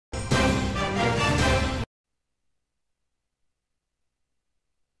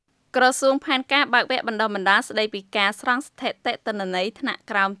ក្រសួងផែនការបើកវគ្គបណ្ដុះបណ្ដាលស្ដីពីការស្រង់ស្ថិតិទិន្នន័យថ្នាក់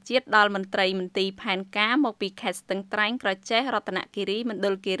ក្រោមជាតិដល់មន្ត្រីមន្ទីរផែនការមកពីខេត្តស្ទឹងត្រែង ក្រចេះ រតនគិរី មណ្ឌ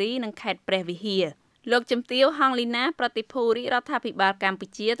លគិរី និងខេត្តព្រះវិហារ លោកជំទាវ ហងលីណា ប្រតិភូរាជរដ្ឋាភិបាលកម្ពុ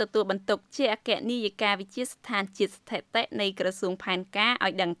ជាទទួលបន្ទុកជាអគ្គនាយិកាវិទ្យាស្ថានជាតិស្ថិតិនៃក្រសួងផែនការ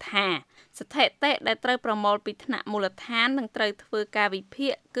ឲ្យដឹងថាស្ថិតិដែលត្រូវប្រមូលពីថ្នាក់មូលដ្ឋាននិងត្រូវធ្វើការវិភា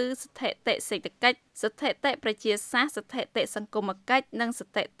គគឺស្ថិតិសេដ្ឋកិច្ច ស្ថិតិប្រជាសាស្ត្រ ស្ថិតិសង្គមកិច្ច និងស្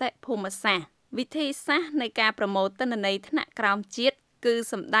ថិតិភូមិសាស្ត្រ វិធីសាស្ត្រនៃការប្រមូលទិន្នន័យថ្នាក់ក្រោមជាតិគឺ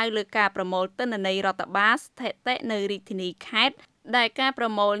សំដៅលើការប្រមូលទិន្នន័យរដ្ឋបាលស្ថិតិនៅរាជធានីខេត្តដែលការប្រ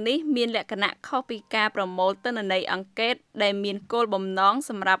មូលនេះមានលក្ខណៈខុសពីការប្រមូលទិន្នន័យអង្កេតដែលមានគោលបំណង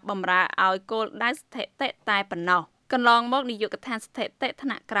សម្រាប់បម្រើឲ្យគោលដៅស្ថិតិតែប៉ុណ្ណោះ កន្លងមកនាយកដ្ឋានស្ថិតិថ្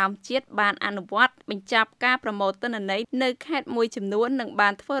នាក់ក្រោមជាតិបានអនុវត្តបញ្ចប់ការប្រមូលទិន្នន័យនៅខេត្តមួយចំនួននិងបា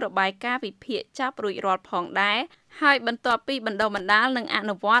នធ្វើរបាយការណ៍វិភាគចប់រួចរាល់ផងដែរហើយបន្ទាប់ពីបណ្ដុះបណ្ដាលនិងអ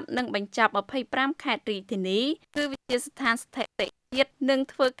នុវត្តនិងបញ្ចប់25ខេត្តរាជធានីគឺវិទ្យាស្ថានស្ថិតិជាតិនឹង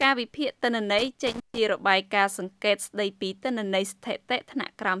ធ្វើការវិភាគទិន្នន័យចេញជារបាយការណ៍សង្កេតស្ដីពីទិន្នន័យស្ថិតិថ្នា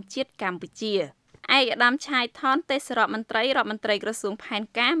ក់ក្រោមជាតិកម្ពុជាឯកឧត្តមឆាយថនទេសរដ្ឋមន្ត្រីក្រសួងផែន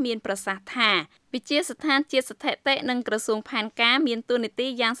ការមានប្រសាសន៍ថាវិទ្យាស្ថានជាតិស្ថិតិនិងក្រសួងផែនការមានតួនាទី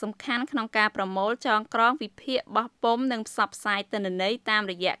យ៉ាងសំខាន់ក្នុងការប្រមូលចងក្រងវិភាគបោះពុម្ពនិងផ្សព្វផ្សាយទិន្នន័យតាម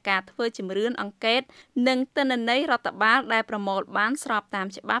រយៈការធ្វើជំរឿនអង្កេតនិងទិន្នន័យរដ្ឋបាលដែលប្រមូលបានស្របតាម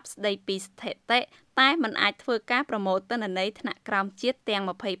ច្បាប់ស្ដីពីស្ថិតិតែមិនអាចធ្វើការប្រមូលទិន្នន័យថ្នាក់ក្រោមជាតិទាំង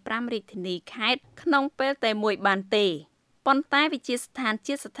25រាជធានីខេត្តក្នុងពេលតែមួយបានទេប៉ុន្តែវិទ្យាស្ថាន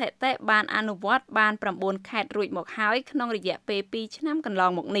ជាតិស្ថិតិបានអនុវត្តបាន9ខេត្តរួចមកហើយក្នុងរយៈពេល2ឆ្នាំកន្ល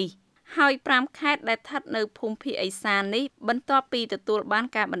ងមកនេះហើយ5ខេត្តដែលស្ថិតនៅភូមិភាគឦសាននេះបន្ទាប់ពីទទួលបាន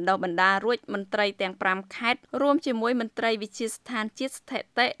ការបណ្ដុះបណ្ដាលរួចមន្ត្រីទាំង5ខេត្តរួមជាមួយមន្ត្រីវិទ្យាស្ថានជាតិស្ថិ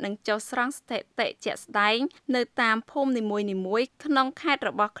តិនិងចុះស្រង់ស្ថិតិជាក់ស្ដែងនៅតាមភូមិនីមួយៗក្នុងខេត្ត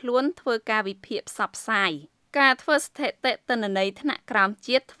របស់ខ្លួនធ្វើការវិភាគផ្សព្វផ្សាយការធ្វើស្ថិតិទិន្នន័យថ្នាក់ក្រោម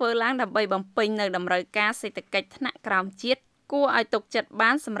ជាតិធ្វើឡើងដើម្បីបំពេញនៅតម្រូវការសេដ្ឋកិច្ចថ្នាក់ក្រោមជាតិគួរឲ្យទុកចិត្ត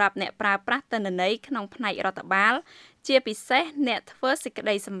បានសម្រាប់អ្នកប្រើប្រាស់ទិន្នន័យក្នុងផ្នែករដ្ឋបាលជាពិសេសអ្នកធ្វើសេចក្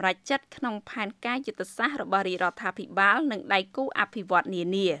តីសម្រេចចិត្តក្នុងផែនការយុទ្ធសាស្ត្ររបស់រាជរដ្ឋាភិបាលនិងដៃគូអភិវឌ្ឍន៍នា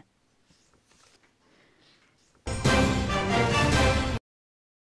នា